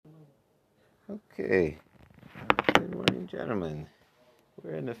Okay. Good morning, gentlemen.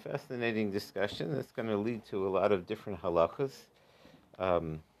 We're in a fascinating discussion that's going to lead to a lot of different halachas,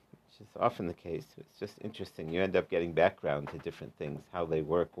 which is often the case. It's just interesting. You end up getting background to different things, how they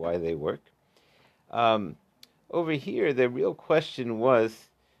work, why they work. Um, Over here, the real question was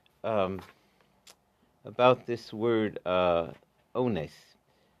about this word ones.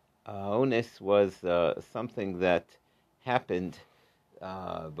 Ones was something that happened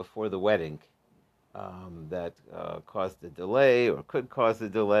before the wedding. That caused a delay or could cause a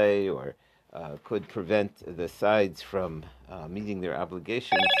delay or could prevent the sides from meeting their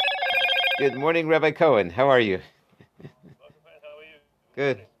obligations. Good morning, Rabbi Cohen. How are you? How are you?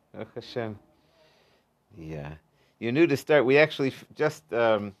 Good. Baruch Hashem. Yeah. You knew to start. We actually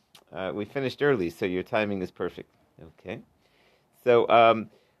we finished early, so your timing is perfect. Okay. So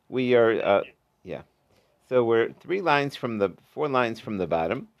we are, Thank you. yeah. So we're 4 lines from the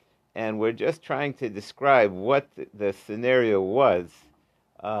bottom, and we're just trying to describe what the scenario was.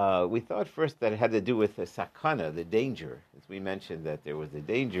 We thought first that it had to do with the sakana, the danger, as we mentioned that there was a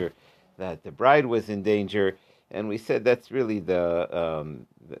danger, that the bride was in danger, and we said that's really the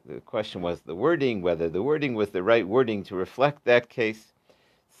question was the wording, whether the wording was the right wording to reflect that case.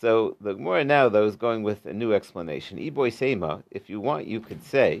 So the Gemara now, though, is going with a new explanation. Iboy Sema, if you want, you could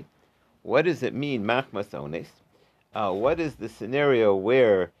say, what does it mean, machmas ones? What is the scenario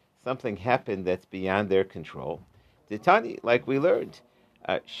where something happened that's beyond their control? Titani, like we learned,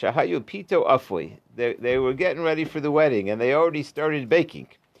 shahayu pito afui. They were getting ready for the wedding, and they already started baking.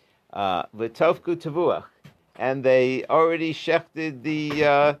 V'tovku tavuach, and they already shechted the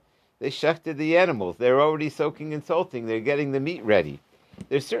animals. They're already soaking and salting. They're getting the meat ready.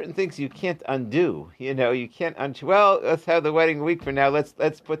 There's certain things you can't undo. You can't undo. Well, let's have the wedding a week from now.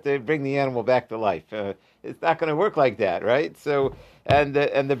 Let's bring the animal back to life. It's not going to work like that, right? So, and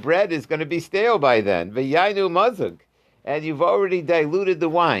the bread is going to be stale by then. V'yainu mazug, and you've already diluted the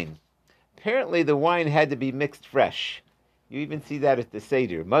wine. Apparently, the wine had to be mixed fresh. You even see that at the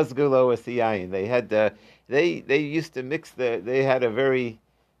Seder. Mazgulo asiyayin. They used to mix they had a very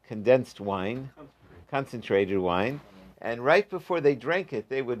condensed wine, concentrated wine, and right before they drank it,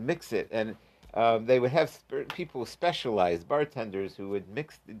 they would mix it, and they would have people specialized, bartenders who would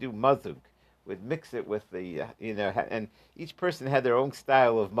do mazug, would mix it with and each person had their own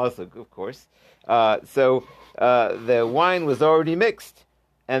style of mazug, of course. So the wine was already mixed.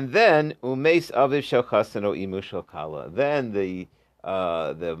 And then umeis aviv shel chasano imu shel kala. Then the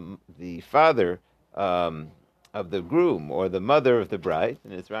father of the groom or the mother of the bride,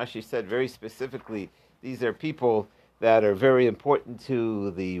 and as Rashi said very specifically, these are people that are very important to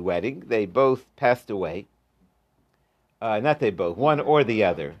the wedding. They both passed away. Not they both, one or the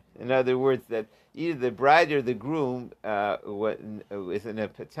other. In other words, that either the bride or the groom is in a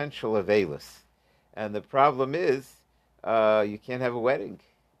potential availus, and the problem is you can't have a wedding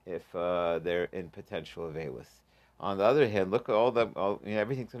if they're in potential availus. On the other hand, look at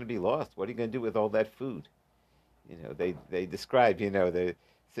everything's going to be lost. What are you going to do with all that food? They describe, the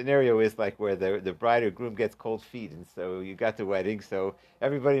scenario is like where the bride or groom gets cold feet, and so you got the wedding, so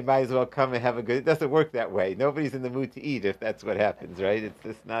everybody might as well come and have a good. It doesn't work that way. Nobody's in the mood to eat if that's what happens, right? It's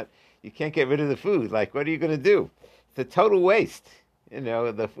just not. You can't get rid of the food. Like, what are you going to do? It's a total waste.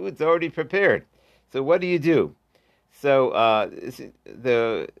 The food's already prepared. So what do you do? So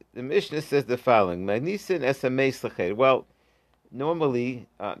the Mishnah says the following: Magnisin esamei. Well, normally,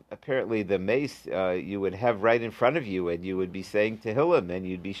 apparently, the mace you would have right in front of you, and you would be saying Tehillim, and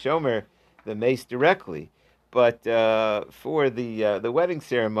you'd be shomer the mace directly. But for the wedding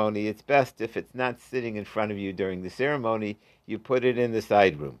ceremony, it's best if it's not sitting in front of you during the ceremony. You put it in the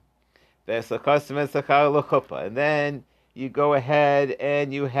side room. And then you go ahead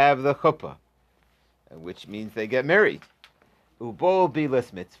and you have the chuppah, which means they get married. Ubol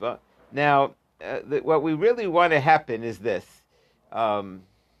bilas mitzvah. Now, what we really want to happen is this.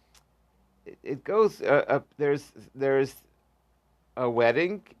 It goes up. There's a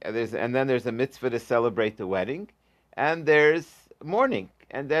wedding, and then there's a mitzvah to celebrate the wedding, and there's mourning,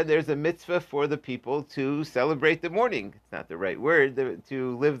 and then there's a mitzvah for the people to celebrate the mourning. It's not the right word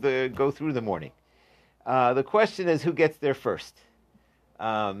to go through the mourning. The question is who gets there first.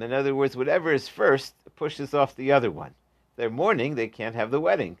 In other words, whatever is first pushes off the other one. If they're mourning, they can't have the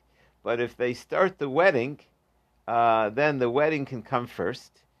wedding, but if they start the wedding, then the wedding can come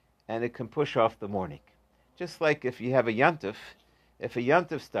first, and it can push off the mourning. Just like if you have a yontif, if a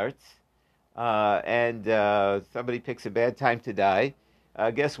yontif starts, and somebody picks a bad time to die,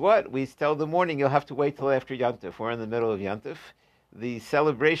 guess what? We tell the mourning you'll have to wait till after yontif. We're in the middle of yontif. The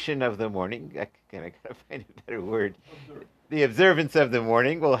celebration of the mourning, I gotta find a better word, the observance of the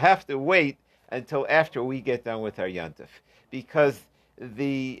mourning will have to wait until after we get done with our Yontif, because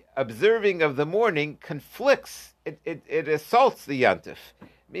the observing of the morning conflicts, it assaults the Yontif,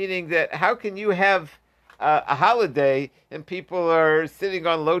 meaning that how can you have a holiday and people are sitting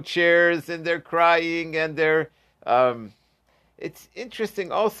on low chairs and they're crying and they're it's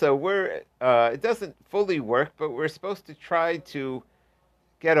interesting also, it doesn't fully work, but we're supposed to try to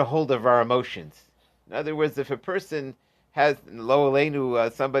get a hold of our emotions. In other words, if a person has lo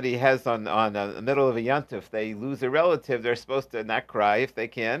aleinu, somebody has on the middle of a yontif, they lose a relative, they're supposed to not cry if they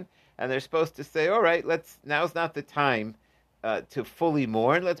can, and they're supposed to say, all right, now's not the time to fully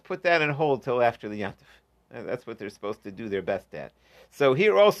mourn, let's put that on hold till after the yontif. That's what they're supposed to do their best at. So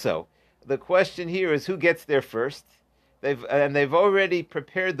here also, the question here is who gets there first. They've already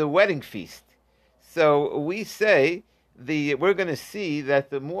prepared the wedding feast. So we say we're going to see that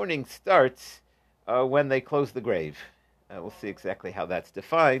the mourning starts when they close the grave. We'll see exactly how that's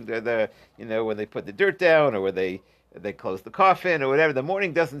defined. When they put the dirt down, or when they close the coffin, or whatever. The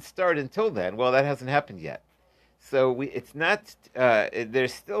mourning doesn't start until then. Well, that hasn't happened yet. So it's not.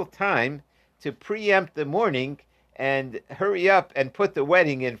 There's still time to preempt the mourning and hurry up and put the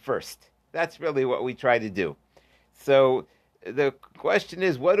wedding in first. That's really what we try to do. So the question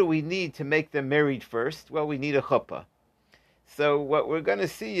is, what do we need to make them married first? Well, we need a chuppah. So what we're going to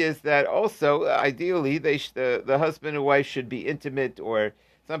see is that also, ideally, the husband and wife should be intimate, or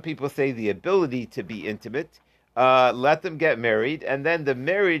some people say the ability to be intimate. Let them get married, and then the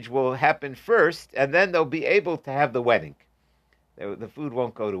marriage will happen first, and then they'll be able to have the wedding. The food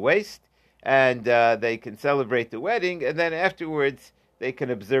won't go to waste, and they can celebrate the wedding, and then afterwards they can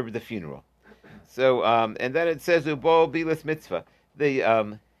observe the funeral. So, and then it says, Ubo bilas mitzvah.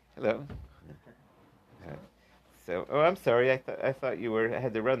 Hello? So, I'm sorry, I thought I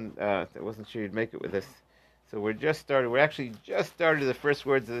had to run, I wasn't sure you'd make it with us. So we actually just started the first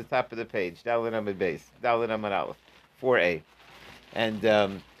words at the top of the page, Dalin Amid Beis, Dalin Amid Aleph, 4a.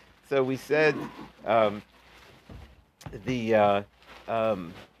 And so we said they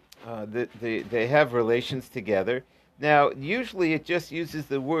have relations together. Now, usually it just uses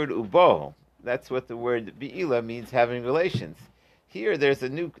the word ubo. That's what the word bi'ila means, having relations. Here, there's a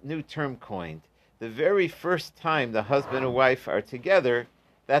new term coined. The very first time the husband and wife are together,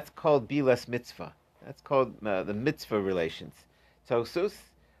 that's called bilas mitzvah. That's called the mitzvah relations. Tosus,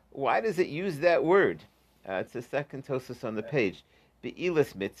 why does it use that word? It's the second Tosus on the page.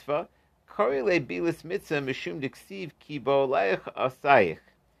 Bi'ilas mitzvah, korile bilas mitzvah mishum diksiv kibo laich asayich.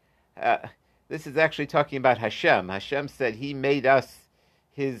 This is actually talking about Hashem. Hashem said He made us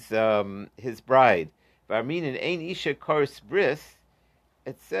His bride. Varmin ein isha kors bris.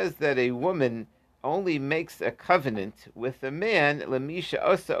 It says that a woman only makes a covenant with a man lemisha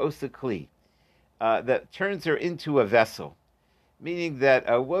osa kli, that turns her into a vessel, meaning that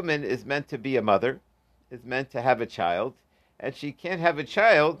a woman is meant to be a mother, is meant to have a child, and she can't have a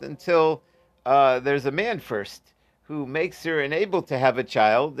child until there's a man first who makes her enabled to have a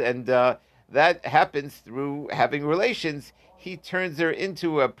child, and that happens through having relations. He turns her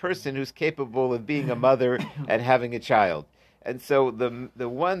into a person who's capable of being a mother and having a child. And so the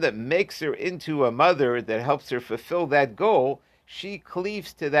one that makes her into a mother, that helps her fulfill that goal, she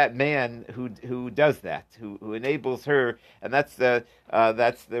cleaves to that man who does that, who enables her, and that's the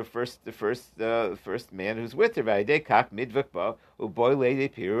first man who's with her.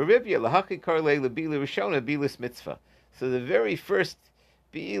 So the very first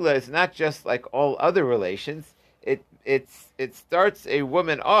bi'ila is not just like all other relations. It starts a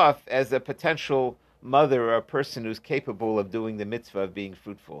woman off as a potential mother, or a person who's capable of doing the mitzvah of being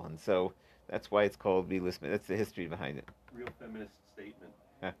fruitful, and so that's why it's called bi'las. That's the history behind it. Real feminist statement.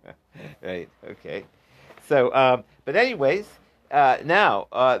 Right. Okay. So, but anyways, now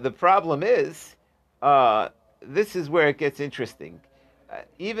the problem is, this is where it gets interesting.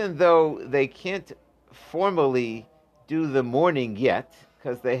 Even though they can't formally do the mourning yet,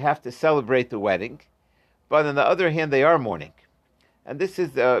 because they have to celebrate the wedding, but on the other hand, they are mourning. And this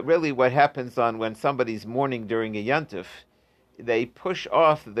is really what happens when somebody's mourning during a yontif. They push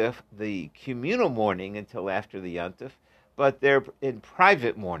off the communal mourning until after the yontif, but they're in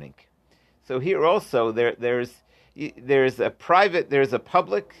private mourning. So here also there's a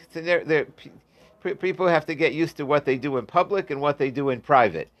public. People have to get used to what they do in public and what they do in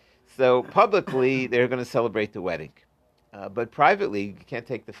private. So publicly they're going to celebrate the wedding. But privately, you can't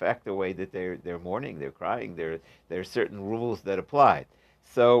take the fact away that they're mourning, they're crying. There are certain rules that apply.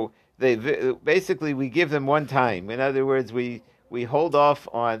 So basically we give them one time. In other words, we hold off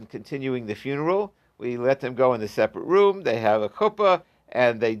on continuing the funeral. We let them go in a separate room. They have a chuppah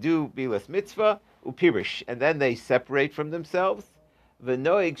and they do bilas mitzvah upirish, and then they separate from themselves.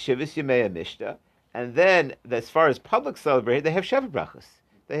 v'noig shivus yemei mishta, and then as far as public celebration, they have Sheva brachos.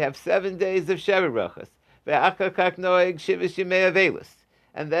 They have 7 days of Sheva brachos. Ve'achar kach noig shivus yemei avelus,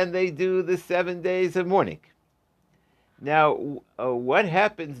 and then they do the 7 days of mourning. Now, what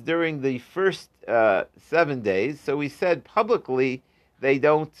happens during the first 7 days? So we said publicly they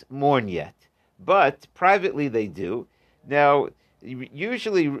don't mourn yet, but privately they do. Now,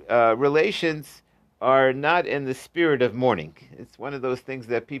 usually relations are not in the spirit of mourning. It's one of those things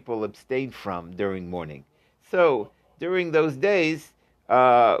that people abstain from during mourning. So during those days,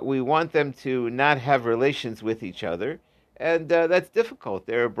 we want them to not have relations with each other, and that's difficult.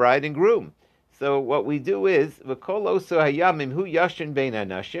 They're a bride and groom. So what we do is, v'kol oso hayamim hu yashin bein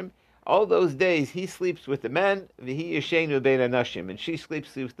anashim. All those days he sleeps with the men, v'hi yashenu bein anashim, and she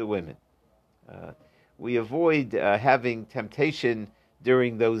sleeps with the women. We avoid having temptation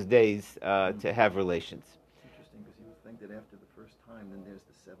during those days to have relations. It's interesting because you would think that after the first time, then there's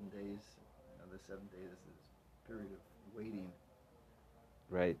the 7 days. The 7 days is this period of waiting.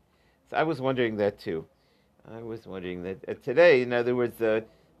 Right. So I was wondering that too. I was wondering that today, in other words, they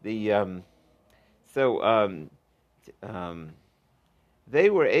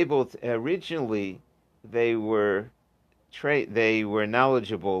were able to, originally they were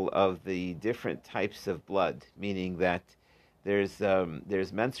knowledgeable of the different types of blood, meaning that there's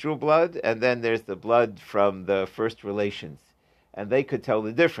menstrual blood and then there's the blood from the first relations, and they could tell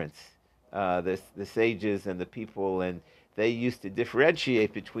the difference. The sages and the people, and they used to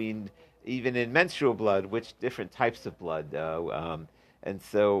differentiate between, even in menstrual blood, which different types of blood, and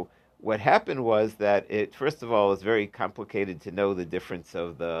so what happened was that it, first of all, was very complicated to know the difference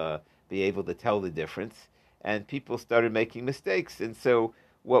be able to tell the difference, and people started making mistakes. And so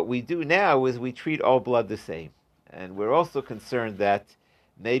what we do now is we treat all blood the same. And we're also concerned that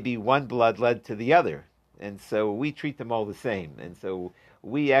maybe one blood led to the other. And so we treat them all the same. And so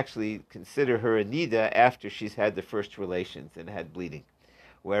we actually consider her a nida after she's had the first relations and had bleeding.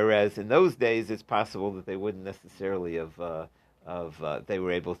 Whereas in those days, it's possible that they wouldn't necessarily have they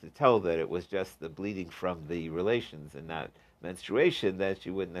were able to tell that it was just the bleeding from the relations and not menstruation, that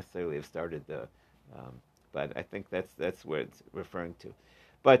she wouldn't necessarily have started the. But I think that's where it's referring to.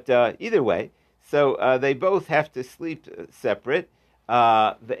 But either way, so they both have to sleep separate.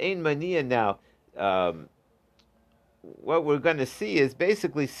 The Ein Mania now. What we're going to see is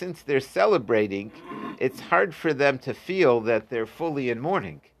basically, since they're celebrating, it's hard for them to feel that they're fully in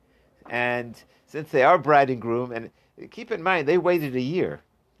mourning, and since they are bride and groom, and keep in mind, they waited a year.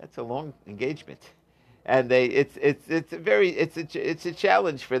 That's a long engagement, and it's a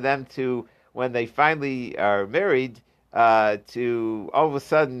challenge for them to, when they finally are married, to all of a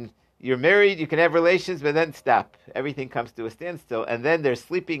sudden, you're married, you can have relations, but then stop. Everything comes to a standstill, and then they're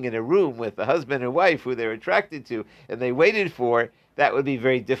sleeping in a room with a husband and wife who they're attracted to, and they waited for. That would be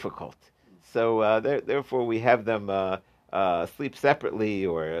very difficult. So therefore, we have them sleep separately,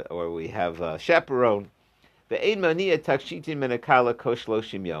 or we have a chaperone.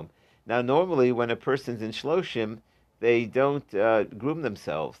 Now, normally, when a person's in shloshim, they don't groom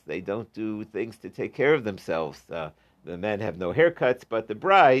themselves. They don't do things to take care of themselves. The men have no haircuts, but the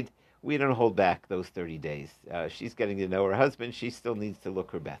bride, we don't hold back those 30 days. She's getting to know her husband. She still needs to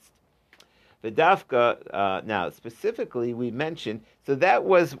look her best. The dafka, now, specifically, we mentioned, so that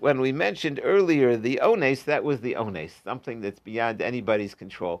was, when we mentioned earlier, the ones, that was the ones, something that's beyond anybody's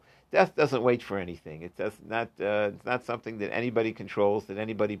control. Death doesn't wait for anything. It's not something that anybody controls, that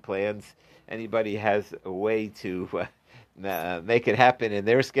anybody plans. Anybody has a way to make it happen in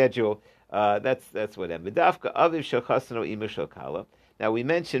their schedule. That's what Medafka aviv shachasano ima shakala. Now we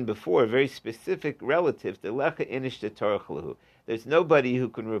mentioned before a very specific relative, the lecha inish de torachlahu. There's nobody who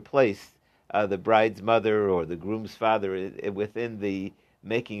can replace the bride's mother or the groom's father within the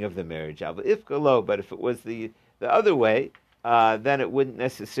making of the marriage. But if it was the other way, then it wouldn't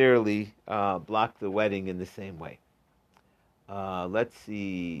necessarily block the wedding in the same way. Let's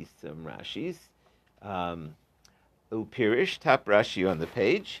see some Rashis. Upirish, top Rashi on the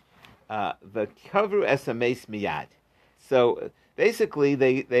page. The kavru esames miyad. So basically,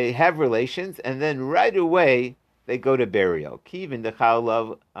 they have relations, and then right away they go to burial. Kivin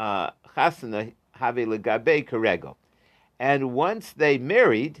dechalav chasana have legabe karego. And once they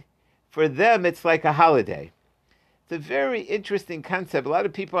married, for them it's like a holiday. It's a very interesting concept. A lot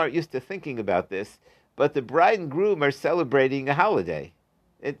of people aren't used to thinking about this, but the bride and groom are celebrating a holiday.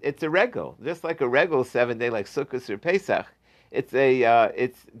 It's a regal, just like a regal 7 day, like Sukkot or Pesach.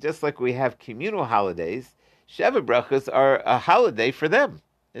 It's just like we have communal holidays. Sheva brachas are a holiday for them.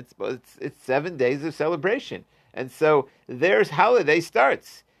 It's 7 days of celebration, and so their holiday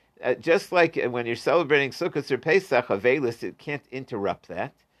starts. just like when you're celebrating Sukkot or Pesach, Avelis, it can't interrupt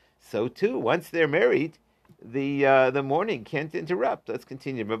that. So too, once they're married, the mourning can't interrupt. Let's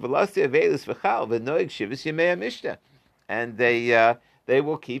continue. And they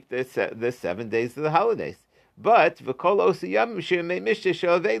will keep the 7 days of the holidays. But hu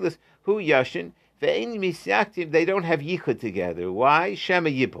yashin they don't have yichud together. Why? Shema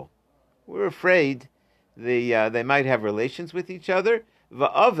yibul. We're afraid they might have relations with each other.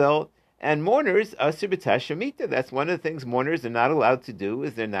 Va'avel, and mourners asur b'tashamita. That's one of the things mourners are not allowed to do.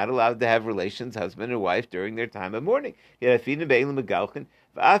 Is they're not allowed to have relations, husband and wife, during their time of mourning. And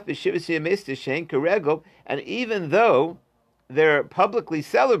even though they're publicly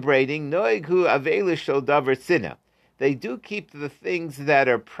celebrating, noighu avelu shel davar sina, they do keep the things that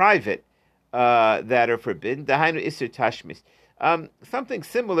are private, that are forbidden. Dahainu isur tashmis. Something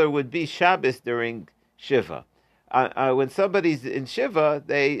similar would be Shabbos during Shiva. When somebody's in Shiva,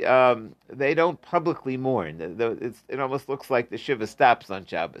 they don't publicly mourn. It almost looks like the Shiva stops on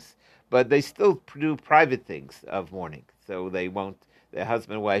Shabbos, but they still do private things of mourning. So they won't. Their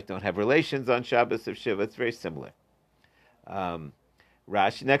husband and wife don't have relations on Shabbos of Shiva. It's very similar. Rashi,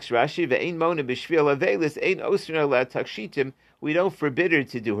 ve'ein mona b'shvil avelis ein osrina la takshitim. We don't forbid her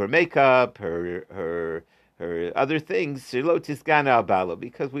to do her makeup, her other things,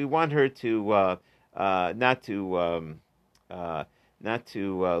 because we want her to not to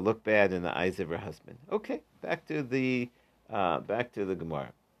look bad in the eyes of her husband. Okay, back to the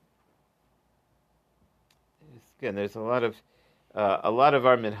Gemara. Again, there's a lot of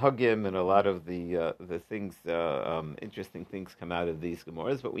our minhagim and a lot of the things, interesting things come out of these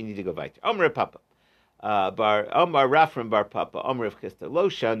Gemaras, but we need to go back to Amar Papa, Amar Rafram Bar Papa, Amar of Chisda Lo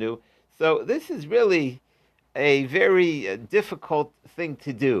Shanu. So this is really a very difficult thing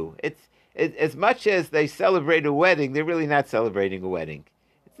to do. It's as much as they celebrate a wedding, they're really not celebrating a wedding.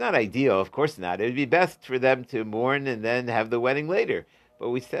 It's not ideal, of course not. It would be best for them to mourn and then have the wedding later. But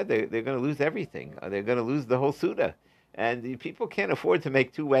we said they're going to lose everything. They're going to lose the whole Suda. And the people can't afford to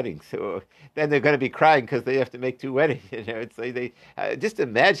make two weddings. So then they're going to be crying because they have to make two weddings. It's like they just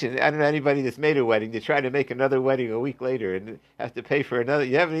imagine. I don't know anybody that's made a wedding to try to make another wedding a week later and have to pay for another.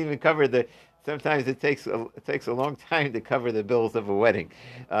 You haven't even covered the. Sometimes it takes a long time to cover the bills of a wedding.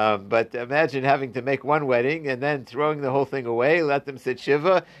 But imagine having to make one wedding and then throwing the whole thing away, let them sit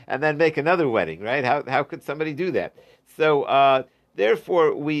Shiva, and then make another wedding. Right? How could somebody do that? So.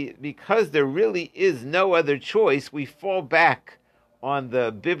 Therefore, because there really is no other choice, we fall back on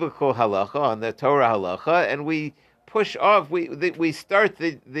the biblical halacha, on the Torah halacha, and we push off. We start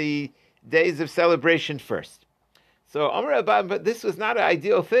the days of celebration first. So Amar Abba, but this was not an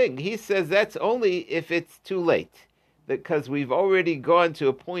ideal thing. He says that's only if it's too late, because we've already gone to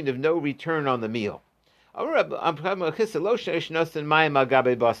a point of no return on the meal.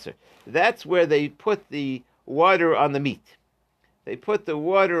 That's where they put the water on the meat. They put the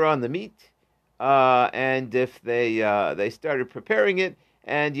water on the meat, and if they started preparing it,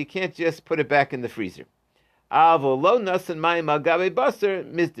 and you can't just put it back in the freezer. But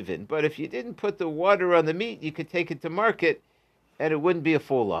if you didn't put the water on the meat, you could take it to market, and it wouldn't be a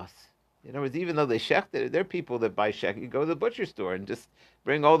full loss. In other words, even though they shechted it, there are people that buy shech. You go to the butcher store and just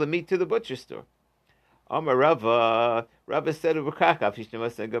bring all the meat to the butcher store. Amar Rava said,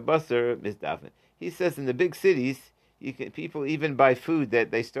 he says in the big cities, people even buy food that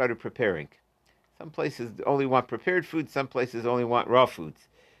they started preparing. Some places only want prepared food. Some places only want raw foods.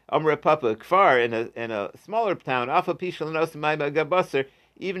 Amr Papa Kfar in a smaller town,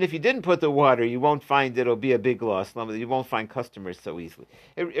 even if you didn't put the water, you won't find it'll be a big loss. You won't find customers so easily.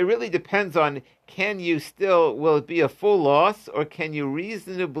 It really depends on will it be a full loss, or can you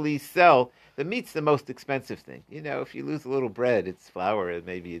reasonably sell? The meat's the most expensive thing. If you lose a little bread, it's flour,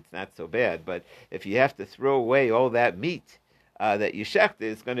 maybe it's not so bad. But if you have to throw away all that meat that you shechted,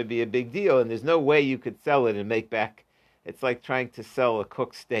 it's going to be a big deal, and there's no way you could sell it and make back. It's like trying to sell a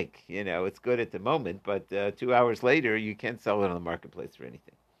cooked steak. It's good at the moment, but 2 hours later, you can't sell it on the marketplace for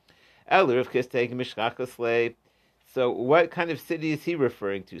anything. So what kind of city is he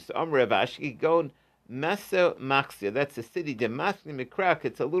referring to? So Amr Avashi Gon Masa Maxia, that's a city. The Mafki Mikrak,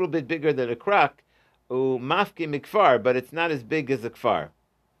 it's a little bit bigger than a Krak. Mafki Mikfar, but it's not as big as a Kfar.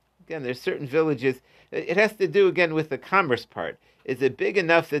 Again, there's certain villages. It has to do again with the commerce part. Is it big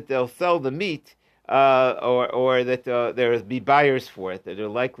enough that they'll sell the meat, or that there'll be buyers for it? That are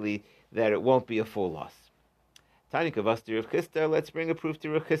likely that it won't be a full loss. Tani Kavasti Rav Chisda. Let's bring a proof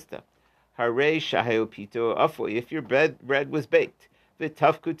to Rav Chisda. Hare Shaheu Pito Afoi. If your bread was baked.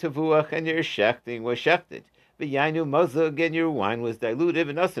 V'tafku tavuach, and your shechting was shechted. V'yainu mazug, and your wine was diluted.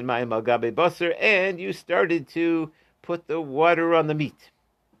 V'nasan mayim al gabe basar, and you started to put the water on the meat.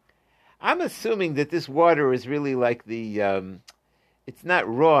 I'm assuming that this water is really like it's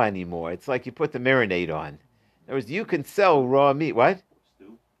not raw anymore. It's like you put the marinade on. In other words, you can sell raw meat. What?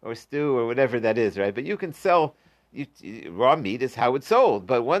 Or stew or whatever that is, right? But you can sell raw meat is how it's sold.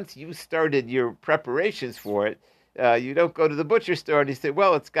 But once you started your preparations for it, you don't go to the butcher store and you say,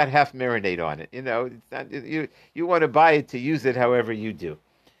 "Well, it's got half marinade on it." It's not, you want to buy it to use it however you do.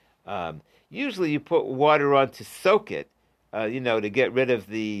 Usually, you put water on to soak it, to get rid of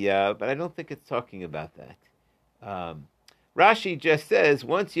the. But I don't think it's talking about that. Rashi just says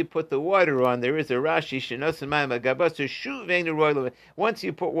once you put the water on, there is a Rashi once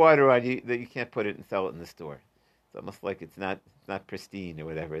you put water on, you can't put it and sell it in the store. It's almost like it's not pristine or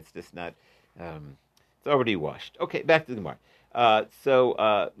whatever. It's just not. It's already washed. Okay, back to the Gemara.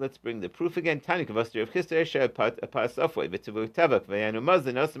 So let's bring the proof again. Tani kavastir of chister pasafoi v'tavuk tavak v'yanu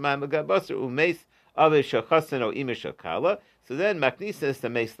mazin osamai magabasir umeis avish shachasan o imish shakala. So then maknisas the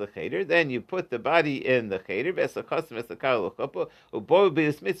meis lecheder. Then you put the body in the cheder v'esachasan v'esakala l'chopo ubo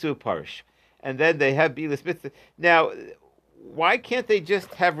bilis mitzvah parish. And then they have bilis mitzvah. Now, why can't they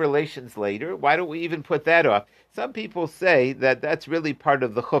just have relations later? Why don't we even put that off? Some people say that that's really part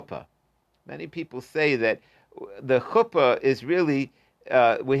of the chuppah. Many people say that the chuppah is really,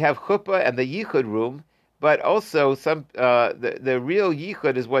 we have chuppah and the yichud room, but also the real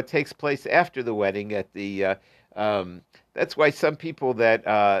yichud is what takes place after the wedding at the, that's why some people that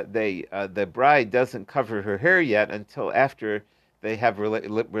the bride doesn't cover her hair yet until after they have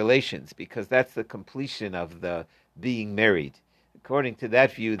relations, because that's the completion of the being married. According to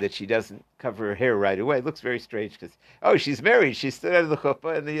that view, that she doesn't cover her hair right away, it looks very strange because she's married, she stood out of the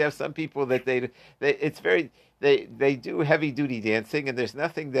chuppah, and then you have some people that they do heavy duty dancing, and there's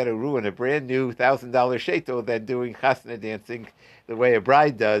nothing that'll ruin a brand new $1,000 sheitel than doing chasna dancing the way a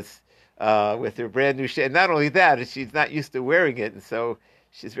bride does with her brand new sheitel. And not only that, she's not used to wearing it, and so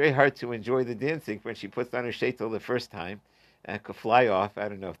she's very hard to enjoy the dancing when she puts on her sheitel the first time. And it could fly off. I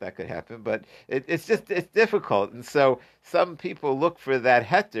don't know if that could happen, but it's difficult. And so some people look for that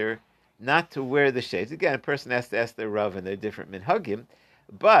heter not to wear the shades. Again, a person has to ask their Rav and their different minhagim.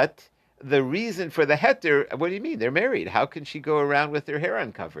 But the reason for the heter, what do you mean? They're married. How can she go around with her hair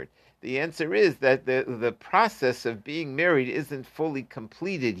uncovered? The answer is that the process of being married isn't fully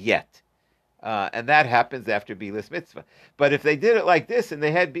completed yet. And that happens after Bilas Mitzvah. But if they did it like this and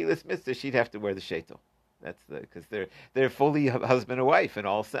they had Bilas Mitzvah, she'd have to wear the sheitel. That's because they're fully husband and wife in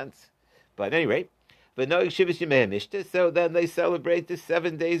all sense. But at any rate, but Noeg Shivas Yemei Mishta. So then they celebrate the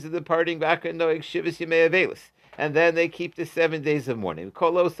 7 days of the parting back in Noeg Shivas Yemei Avelis, and then they keep the 7 days of mourning.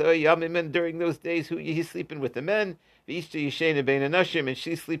 Kolosa Yamim, during those days, he's sleeping with the men, V'ishta Yishena Bein Anashim, and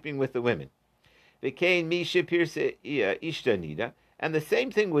she's sleeping with the women. V'kein Misha Pirsa Ishta Nida, and the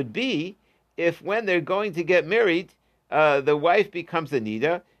same thing would be if when they're going to get married, the wife becomes a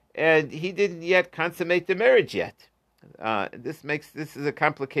Nida, and he didn't yet consummate the marriage yet. This is a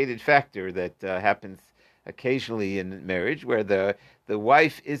complicated factor that happens occasionally in marriage, where the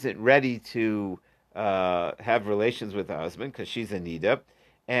wife isn't ready to have relations with the husband because she's a nida,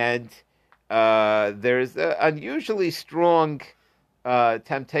 and there's an unusually strong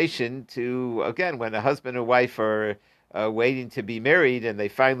temptation to, again, when a husband and wife are waiting to be married and they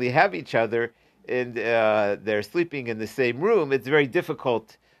finally have each other and they're sleeping in the same room, it's very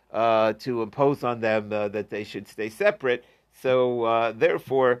difficult to impose on them that they should stay separate. So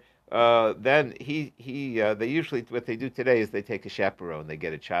therefore, then they usually, what they do today is they take a chaperone. They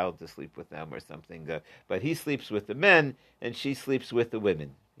get a child to sleep with them or something. But he sleeps with the men and she sleeps with the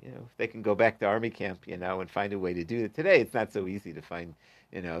women. If they can go back to army camp, and find a way to do it. Today, it's not so easy to find,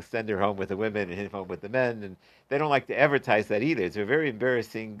 send her home with the women and him home with the men. And they don't like to advertise that either. It's a very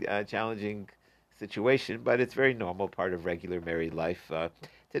embarrassing, challenging situation, but it's very normal part of regular married life.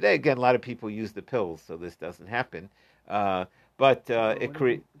 Today, again, a lot of people use the pills, so this doesn't happen. But it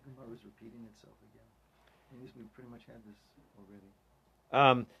creates. The Gemara is repeating itself again. We pretty much had this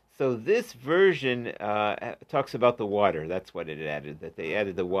already. So this version talks about the water. That's what it added. That they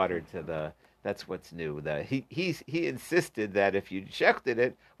added the water to the. That's what's new. He insisted that if you shechted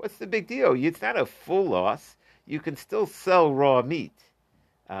it, what's the big deal? It's not a full loss. You can still sell raw meat.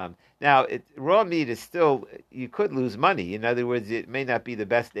 Now, raw meat is still, you could lose money. In other words, it may not be the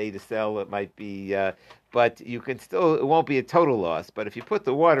best day to sell. It might be, but you can still, it won't be a total loss. But if you put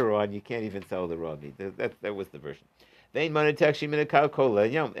the water on, you can't even sell the raw meat. That was the version. And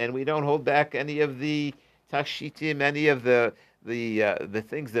we don't hold back any of the takshitim, any of the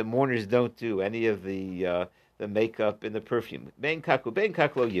things that mourners don't do, any of the makeup and the perfume.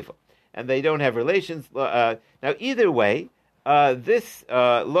 And they don't have relations. Now, either way, this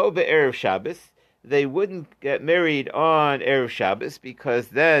lo be'erev Shabbos, they wouldn't get married on Erev Shabbos, because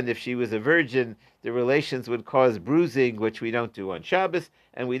then, if she was a virgin, the relations would cause bruising, which we don't do on Shabbos,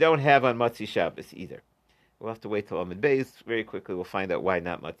 and we don't have on Motzi Shabbos either. We'll have to wait till Amid Beis. Very quickly, we'll find out why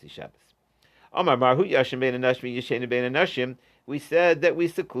not Motzi Shabbos. Omar Marhu Yashim Ben Anashim Yishena Ben Anashim. We said that we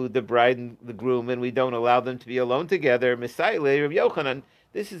seclude the bride and the groom, and we don't allow them to be alone together. Misayle Rav Yochanan.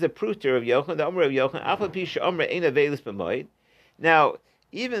 This is a pruter of Yochanan. The Omer of Yochanan. Alpha Pisha Omer Ein Avelis B'Moed. Now,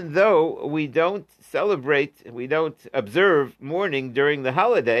 even though we don't celebrate, we don't observe mourning during the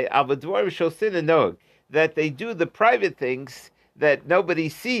holiday, that they do the private things that nobody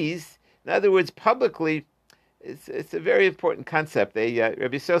sees. In other words, publicly, it's a very important concept. Rabbi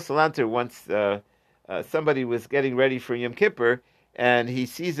Yisrael Salanter once, somebody was getting ready for Yom Kippur, and he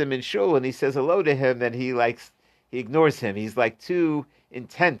sees him in shul, and he says hello to him, and he ignores him. He's like too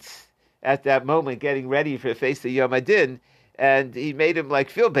intense at that moment, getting ready for the face of Yom Adin. And he made him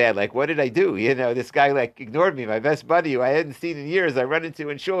feel bad, what did I do? This guy ignored me, my best buddy who I hadn't seen in years. I run into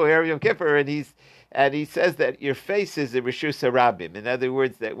in shul here Yom Kippur, and he says that your face is a reshus harabim. In other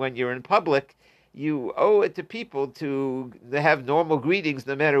words, that when you're in public, you owe it to people to have normal greetings,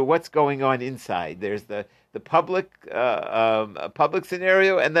 no matter what's going on inside. There's the public public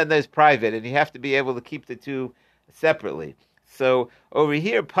scenario, and then there's private, and you have to be able to keep the two separately. So over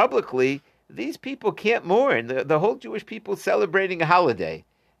here, publicly, these people can't mourn. The whole Jewish people celebrating a holiday,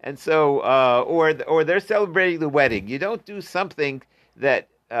 and so or they're celebrating the wedding. You don't do something that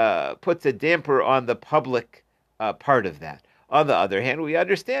puts a damper on the public part of that. On the other hand, we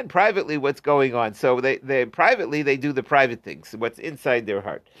understand privately what's going on. So they privately they do the private things, what's inside their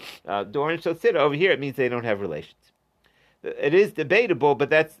heart. Doran Shosita over here, it means they don't have relations. It is debatable, but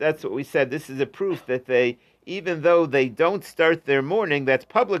that's what we said. This is a proof that they, even though they don't start their mourning, that's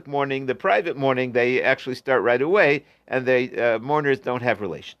public mourning, the private mourning, they actually start right away, and they mourners don't have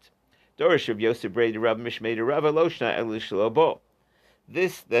relations. Dorish Rav Yosef Brei Rav Mishmei Rav Eloshna Elishlo Bo.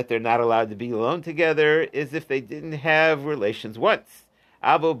 This, that they're not allowed to be alone together, is if they didn't have relations once.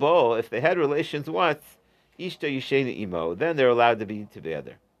 Abo Bo, if they had relations once, Ishta Yishena Imo, then they're allowed to be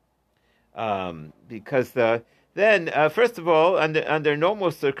together. Because then, first of all, under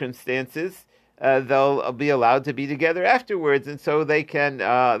normal circumstances, they'll be allowed to be together afterwards, and so they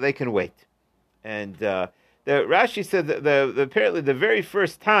can wait. And the Rashi said that apparently the very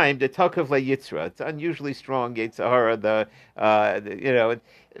first time the Takav Yitzra, it's unusually strong Yitzhahara.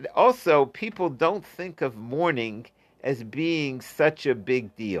 Also people don't think of mourning as being such a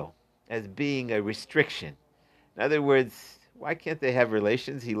big deal, as being a restriction. In other words, why can't they have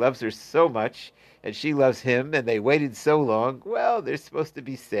relations? He loves her so much, and she loves him, and they waited so long. Well, they're supposed to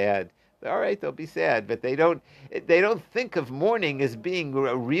be sad. All right, they'll be sad, but they don't think of mourning as being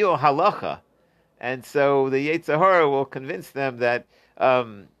a real halacha. And so the Yetzer Hara will convince them that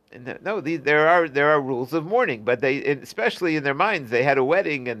there are rules of mourning, but they, especially in their minds, they had a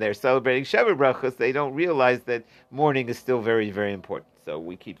wedding and they're celebrating Sheva Brachos. They don't realize that mourning is still very, very important. So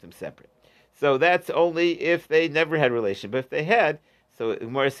we keep them separate. So that's only if they never had a relation. But if they had, so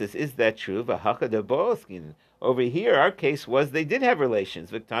Gemara says, is that true? Over here, our case was they did have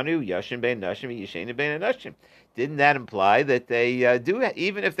relations. Viktanu Yashim ben Nashim Yishena ben Nashim. Didn't that imply that they do,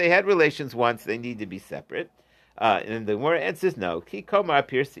 even if they had relations once, they need to be separate? And the Gemara answers no. Ki koma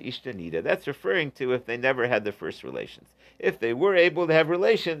appears to ishtanida. That's referring to if they never had the first relations. If they were able to have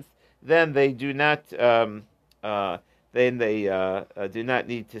relations, then they do not. Then they do not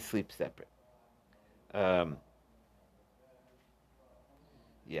need to sleep separate. The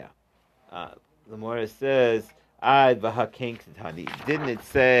Gemara says, didn't it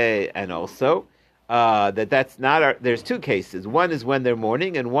say, and also, that's not there's two cases. One is when they're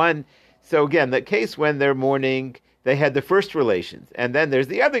mourning, and one, so again, the case when they're mourning, they had the first relations. And then there's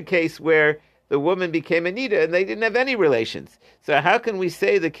the other case where the woman became a nida, and they didn't have any relations. So how can we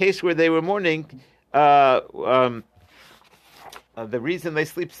say the case where they were mourning, the reason they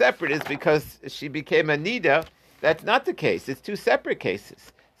sleep separate is because she became a nida? That's not the case. It's two separate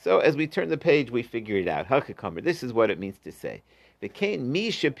cases. So as we turn the page, we figure it out. Hakakamar. This is what it means to say. V'kein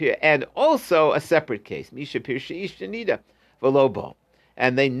mi shapir, and also a separate case. Mi shapir she'ish nida v'lo.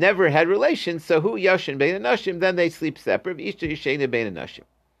 And they never had relations, so hu yashin bein anashim, then they sleep separate. Ishta yishena bein anashim.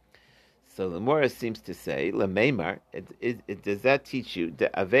 So the Gemara seems to say, Lameimar, does that teach you, the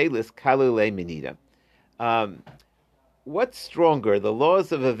avelis kalule minida? What's stronger, the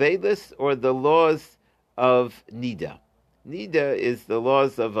laws of avelis or the laws of nida? Nida is the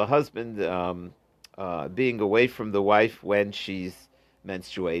laws of a husband being away from the wife when she's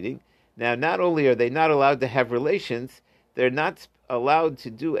menstruating. Now, not only are they not allowed to have relations, they're not allowed to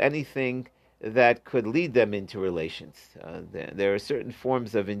do anything that could lead them into relations. There are certain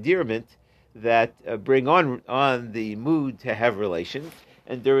forms of endearment that bring on the mood to have relations.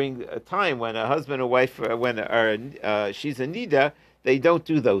 And during a time when a husband and wife, she's a nida, they don't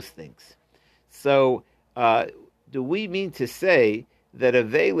do those things. So, do we mean to say that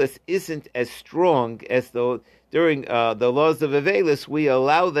Avelis isn't as strong as though during the laws of Avelis we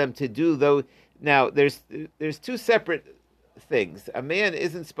allow them to do those? Now, there's two separate things. A man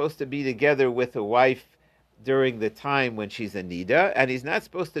isn't supposed to be together with a wife during the time when she's a nida, and he's not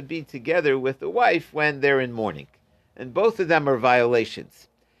supposed to be together with a wife when they're in mourning. And both of them are violations.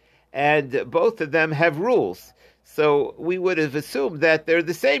 And both of them have rules. So we would have assumed that they're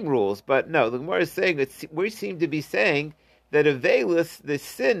the same rules. But no, the Gemara is saying, we seem to be saying that Avelis, the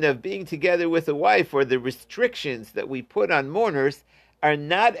sin of being together with a wife, or the restrictions that we put on mourners, are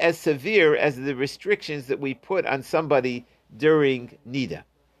not as severe as the restrictions that we put on somebody during nida.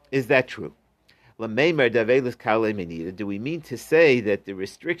 Is that true? Do we mean to say that the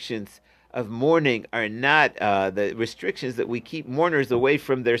restrictions of mourning are not the restrictions that we keep mourners away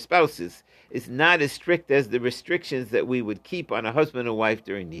from their spouses is not as strict as the restrictions that we would keep on a husband and wife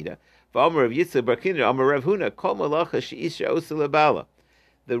during nida?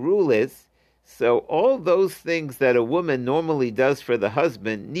 The rule is, so all those things that a woman normally does for the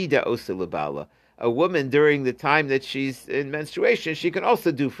husband, nida osilabala, a woman during the time that she's in menstruation, she can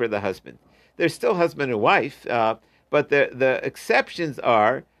also do for the husband. They're still husband and wife, but the exceptions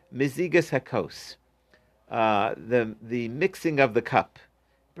are mizigas hakos, the mixing of the cup.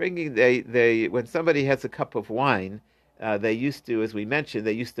 When somebody has a cup of wine, they used to, as we mentioned,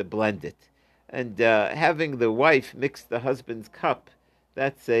 they used to blend it, and having the wife mix the husband's cup,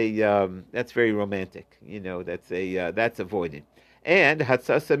 that's very romantic. That's avoided. And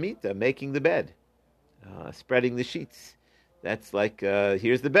hatsasamita, making the bed, spreading the sheets. That's like,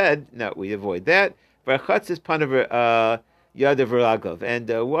 here's the bed. No, we avoid that. Varchatz is panav yadav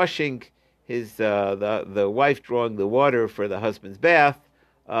and washing his the wife drawing the water for the husband's bath.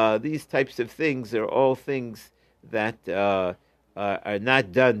 These types of things are all things that are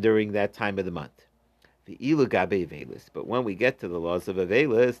not done during that time of the month. The ilu gabe avelis. But when we get to the laws of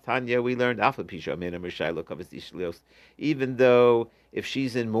avelis, Tanya, we learned even though if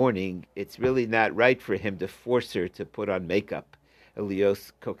she's in mourning, it's really not right for him to force her to put on makeup.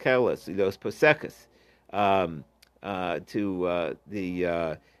 Elios kokelas, elios posekas.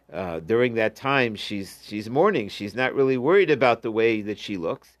 During that time, she's mourning. She's not really worried about the way that she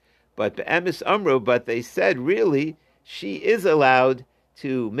looks. But be'emes amro, but they said really she is allowed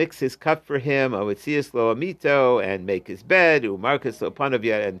to mix his cup for him, awitzias lo amito, and make his bed, umarkas lo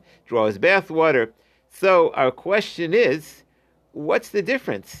panavya, and draw his bath water. So our question is, what's the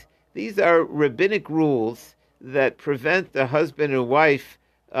difference? These are rabbinic rules that prevent the husband and wife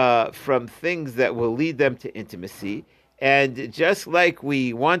from things that will lead them to intimacy. And just like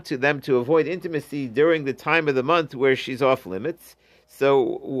we want them to avoid intimacy during the time of the month where she's off limits,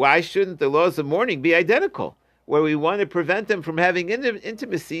 so why shouldn't the laws of mourning be identical, where we want to prevent them from having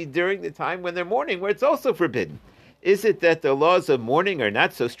intimacy during the time when they're mourning, where it's also forbidden? Is it that the laws of mourning are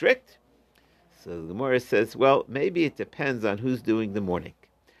not so strict? So the Gemara says, well, maybe it depends on who's doing the mourning.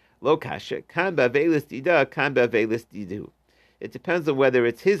 Lo kasha, kan ba'avelis dida, kan ba'avelis didu. It depends on whether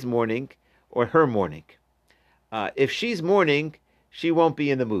it's his mourning or her mourning. If she's mourning, she won't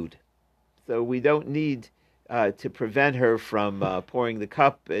be in the mood. So we don't need to prevent her from pouring the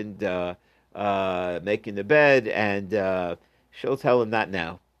cup and making the bed, and she'll tell him not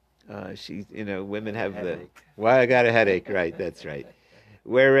now. Women have I got a headache, right? That's right.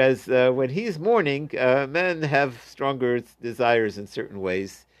 Whereas when he's mourning, men have stronger desires in certain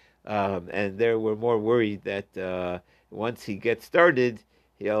ways, and we're more worried that once he gets started,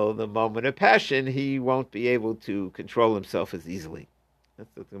 the moment of passion, he won't be able to control himself as easily.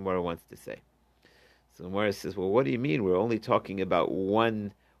 That's what the Gemara wants to say. So the Gemara says, well, what do you mean? We're only talking about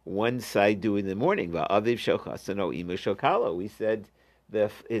one side doing the mourning. We said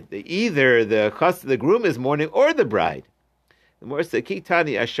either the groom is mourning or the bride. The Gemara said,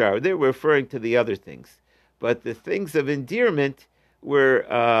 Kitani Ashar. They're referring to the other things, but the things of endearment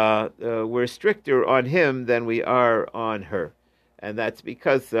we're stricter on him than we are on her. And that's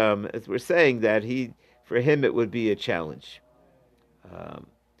because, as we're saying, that for him it would be a challenge.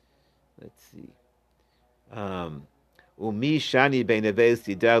 Let's see. Umi shani bein avelis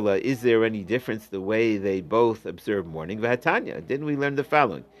didala. Is there any difference the way they both observe mourning? V'hatanya. Didn't we learn the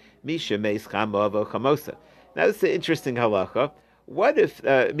following? Misha meis chama chamosa. Now this is an interesting halacha. What if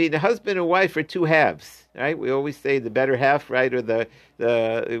the husband and wife are two halves, right? We always say the better half, right? Or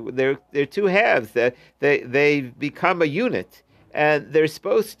they're two halves. They become a unit, and they're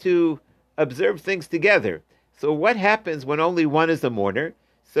supposed to observe things together. So what happens when only one is a mourner?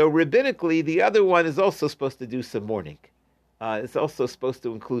 So rabbinically, the other one is also supposed to do some mourning. It's also supposed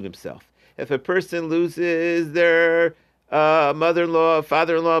to include himself. If a person loses their mother-in-law,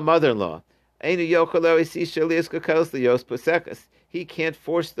 father-in-law, mother-in-law, he can't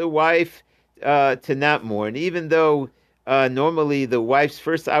force the wife to not mourn, even though normally the wife's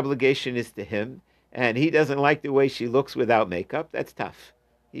first obligation is to him, and he doesn't like the way she looks without makeup. That's tough.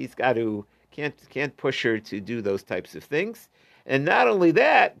 He's got to can't push her to do those types of things. And not only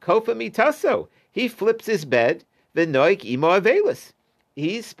that, kofa mitaso, he flips his bed, v'noik imo avelis.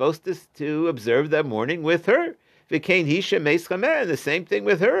 He's supposed to observe that morning with her. V'kein hisha meischamer, and the same thing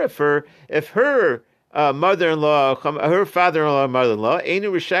with her. If her mother-in-law, her father-in-law, mother-in-law,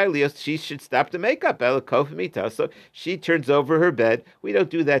 Einu Rishai, she should stop the makeup. So she turns over her bed. We don't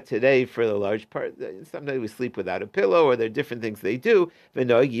do that today for the large part. Sometimes we sleep without a pillow, or there are different things they do.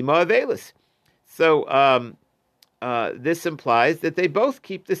 So this implies that they both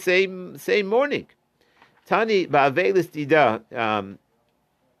keep the same morning. Tani ba'avelis dida.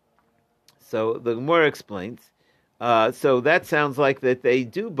 So the Gemara explains. So that sounds like that they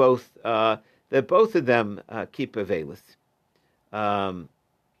do both. That both of them keep avelis.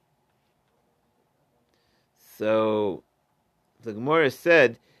 So the Gemara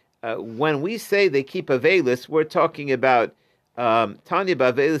said, when we say they keep avelis, we're talking about Tanya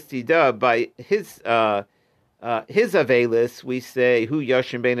ba'avelis tida, by his avelis. We say hu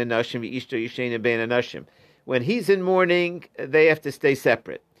yashim bein anashim v'ishto yishein bein anashim. When he's in mourning, they have to stay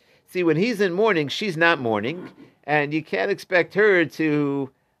separate. See, when he's in mourning, she's not mourning, and you can't expect her to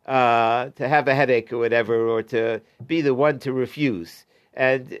have a headache or whatever, or to be the one to refuse.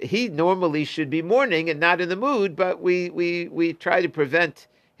 And he normally should be mourning and not in the mood, but we try to prevent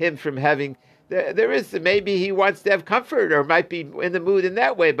him from having. There is, maybe he wants to have comfort or might be in the mood in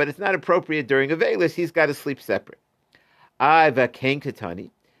that way, but it's not appropriate during a veilus. He's got to sleep separate. I've ken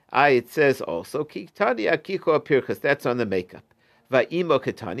katani. It says also kitani akiko apirchas. That's on the makeup. Va'imo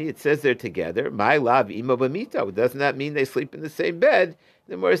katani. It says they're together. My lav imo b'mito. Doesn't that mean they sleep in the same bed?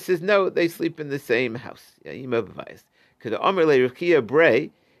 The Gemara says no, they sleep in the same house. Imo b'vayis. Could Omer le Rav Chia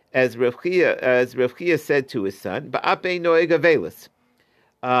Brei, as Rav Chia said to his son, ba'apei noeg avelis.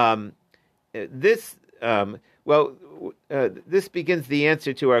 This begins the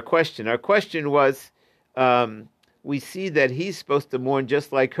answer to our question. Our question was, we see that he's supposed to mourn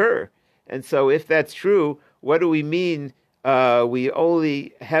just like her. And so if that's true, what do we mean we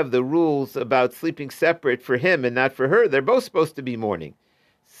only have the rules about sleeping separate for him and not for her? They're both supposed to be mourning.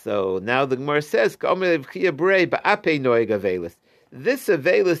 So now the Gemara says, this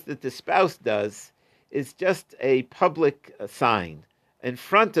avelis that the spouse does is just a public sign. In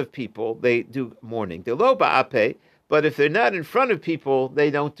front of people, they do mourning. But if they're not in front of people, they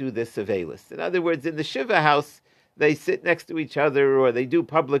don't do this avelis. In other words, in the Shiva house, they sit next to each other or they do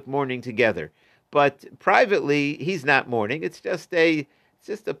public mourning together. But privately, he's not mourning. It's just a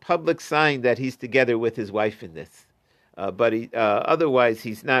public sign that he's together with his wife in this. But otherwise,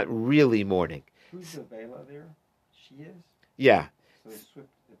 he's not really mourning. Who's the Vela there? She is? Yeah. So it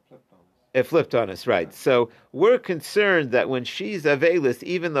flipped on us. It flipped on us, right. So we're concerned that when she's avelis,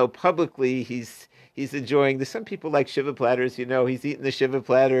 even though publicly he's enjoying. There's some people like Shiva platters, he's eating the Shiva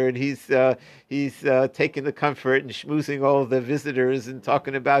platter and he's taking the comfort and schmoozing all the visitors and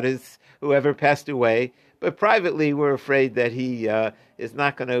talking about his whoever passed away. But privately, we're afraid that he is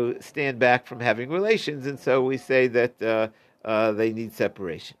not going to stand back from having relations, and so we say that they need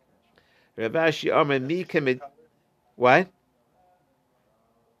separation. Rav Ashi Amar mi commit. What?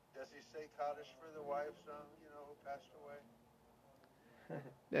 Does he say Kaddish for the wives, who passed away?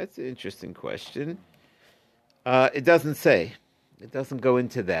 That's an interesting question. It doesn't say. It doesn't go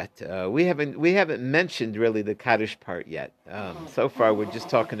into that. We haven't mentioned really the Kaddish part yet. So far, we're just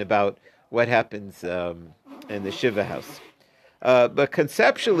talking about what happens in the Shiva house. But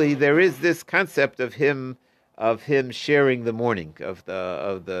conceptually, there is this concept of him sharing the mourning, of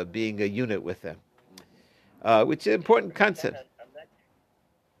the being a unit with them, which is an important concept.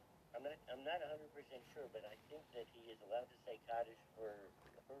 I'm not 100% sure, but I think that he is allowed to say Kaddish for her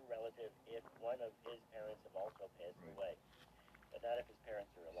relative if one of his parents have also passed away, but not if his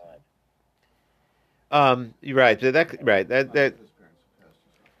parents are alive. You're right. Right. That. I think that's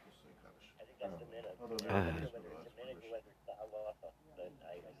the minute. Whether it's a minute or whether it's the halacha, but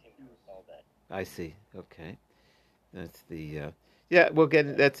I seem to recall that. I see. Okay, that's the. We'll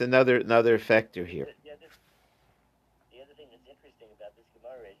get. That's another factor here. The other thing that's interesting about this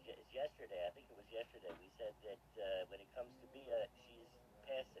Gemara is yesterday. I think it was yesterday. We said that when it comes to Bia, she's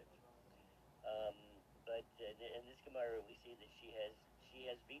passive. But in this Gemara, we see that she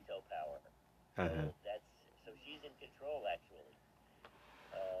has veto power. So she's in control actually.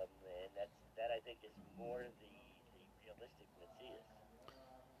 and that I think is more the realistic Matthias.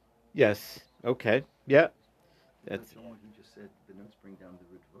 Yes. Okay. Yeah. But That's someone who just said, the notes bring down the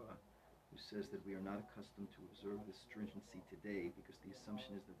Ritva, who says that we are not accustomed to observe this stringency today because the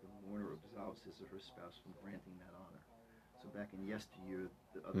assumption is that the mourner absolves his or her spouse from granting that honor. So back in yesteryear,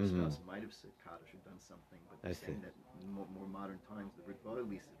 the other spouse might have said Kaddish or done something, but I saying see. that in more modern times, the Ritva at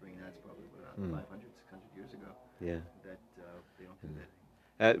least is bringing that, it's probably about 500, 600 years ago, Yeah. that they don't do that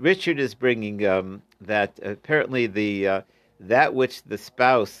anymore. Richard is bringing that apparently that which the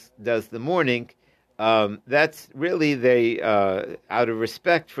spouse does the mourning, that's really they out of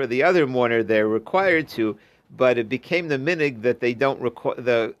respect for the other mourner they're required to, but it became the minig that they don't require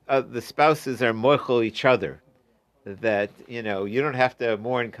the spouses are mochel each other. That you don't have to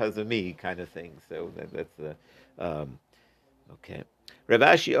mourn because of me kind of thing. So that's the okay. Rav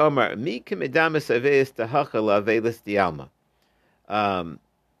Ashi Omar mi kemidamas aveis tahachal avelis dialma.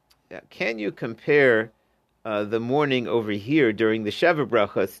 Can you compare the mourning over here during the Sheva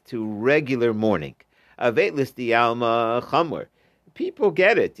Brachas to regular mourning? Avelis dialma chamor. People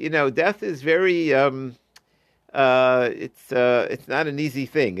get it. Death is very. It's not an easy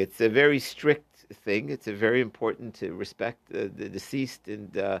thing. It's a very strict thing. It's a very important to respect the deceased,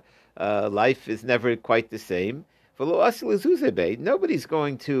 and life is never quite the same. Nobody's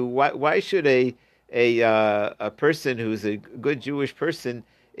going to. Why should a person who's a good Jewish person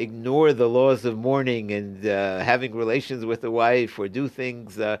ignore the laws of mourning and having relations with the wife or do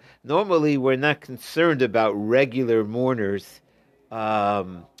things? Normally, we're not concerned about regular mourners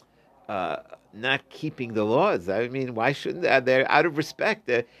not keeping the laws. I mean, why shouldn't they? They're out of respect.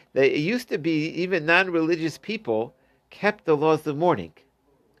 It used to be even non-religious people kept the laws of mourning.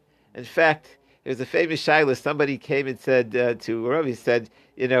 In fact, there's a famous shaila. Somebody came and said to Rav, he said,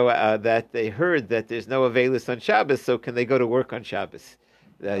 that they heard that there's no Avelis on Shabbos, so can they go to work on Shabbos?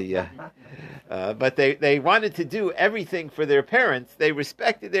 But they wanted to do everything for their parents. They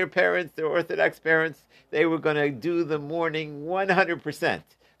respected their parents, their Orthodox parents. They were going to do the mourning 100%.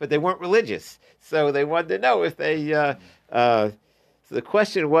 But they weren't religious, so they wanted to know if they. So the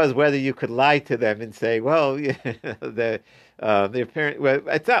question was whether you could lie to them and say, "Well, their parent." Well,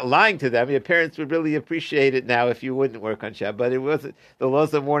 it's not lying to them. Your parents would really appreciate it now if you wouldn't work on Shabbos. But it wasn't. The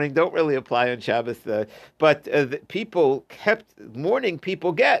laws of mourning don't really apply on Shabbos. But people kept mourning.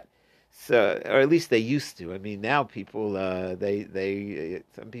 People get. So, or at least they used to. I mean, now people,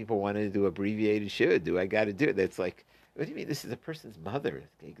 some people want to do abbreviated should. I got to do it? It's like. What do you mean? This is a person's mother,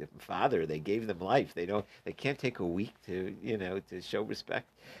 father. They gave them life. They can't take a week to to show respect.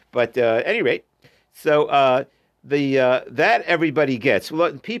 But at any rate, so that everybody gets.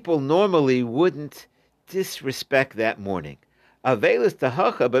 Well, people normally wouldn't disrespect that mourning. Avelis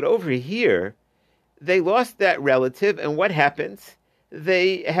tahacha, but over here, they lost that relative, and what happens?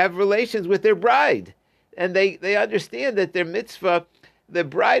 They have relations with their bride, and they understand that their mitzvah, the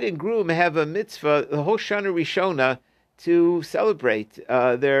bride and groom have a mitzvah, the whole Shana Rishona, to celebrate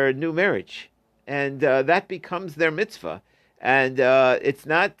their new marriage, and that becomes their mitzvah. And it's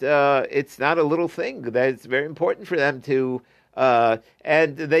not a little thing. That's very important for them to.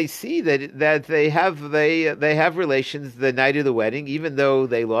 And they see that they have relations the night of the wedding, even though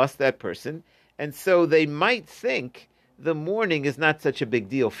they lost that person, and so they might think the mourning is not such a big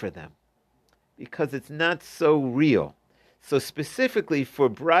deal for them because it's not so real. So specifically for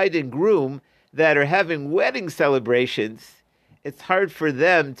bride and groom that are having wedding celebrations, it's hard for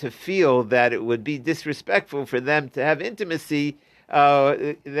them to feel that it would be disrespectful for them to have intimacy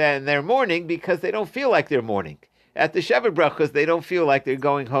in their mourning because they don't feel like they're mourning. At the Sheva Brachos, they don't feel like they're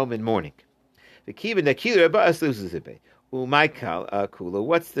going home and mourning. What's the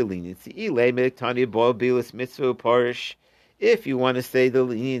leniency? If you want to say the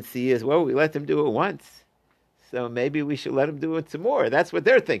leniency is, well, we let them do it once. So maybe we should let them do it some more. That's what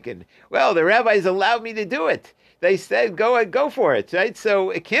they're thinking. Well, the rabbis allowed me to do it. They said, go for it, right? So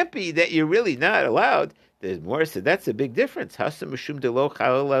it can't be that you're really not allowed. There's more. So that's a big difference. That's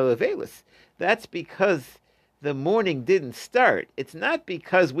because the mourning didn't start. It's not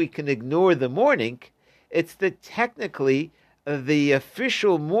because we can ignore the mourning. It's that technically the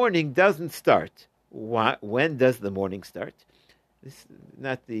official mourning doesn't start. When does the mourning start? This is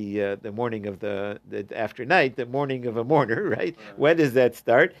not the morning of the after night, the morning of a mourner, right? When does that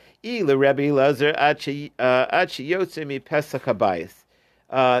start? That's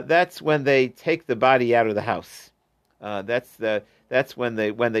when they take the body out of the house. That's when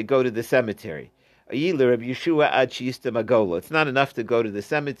they go to the cemetery. It's not enough to go to the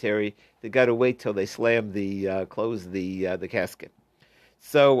cemetery. They got to wait till they close the casket.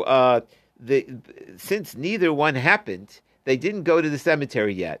 So since neither one happened, they didn't go to the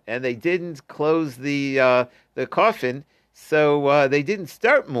cemetery yet, and they didn't close the coffin, so they didn't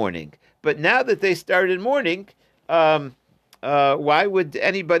start mourning. But now that they started mourning, why would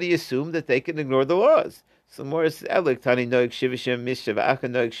anybody assume that they can ignore the laws? So Morris Elik Tani Noig Shivishim Mishav Acha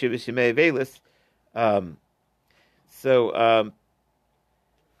Noig Shivishim Avelis.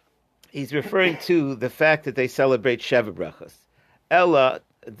 He's referring to the fact that they celebrate Sheva Brachos. Ella,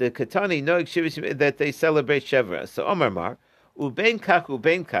 the Katani Noig Shivishim, that they celebrate Sheva. So Omar Mar, Ubein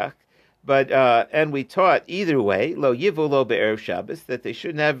Kach, but and we taught either way, Lo Yivu Lo Be'erev Shabbos, that they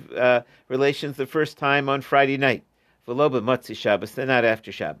shouldn't have relations the first time on Friday night. V'lo b'matzi Shabbos, they're not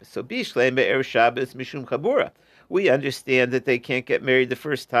after Shabbos. So Bishleim Be'erev Shabbos Mishum Chabura. We understand that they can't get married the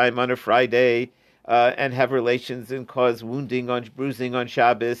first time on a Friday and have relations and cause bruising on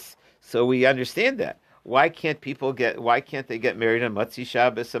Shabbos. So we understand that. Why can't they get married on Matzi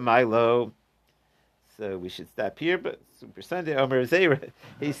Shabbos and Milo? So we should stop here. But Super Sunday, Omer Zera,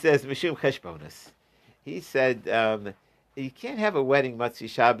 he says Mishum Cheshbonis. He said you can't have a wedding Matzi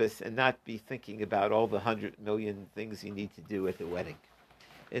Shabbos and not be thinking about all the 100 million things you need to do at the wedding.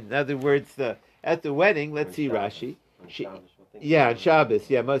 In other words, at the wedding, let's see Rashi. On Shabbos,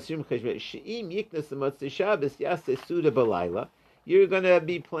 Mashum Cheshbonis. She'im Yiknas Matzi Shabbos Yaseh Suda Balayla. You're going to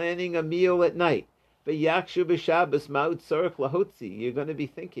be planning a meal at night. But Yakshu b'Shabbos ma'ut tzarich lahotzi. You're going to be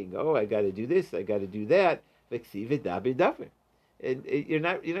thinking, I got to do this, I got to do that. And you're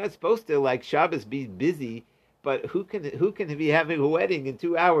not supposed to like Shabbos be busy. But who can be having a wedding in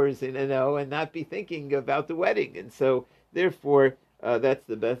 2 hours and not be thinking about the wedding? And so therefore that's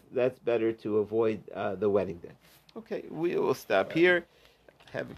the best. That's better to avoid the wedding then. Okay, we will stop here.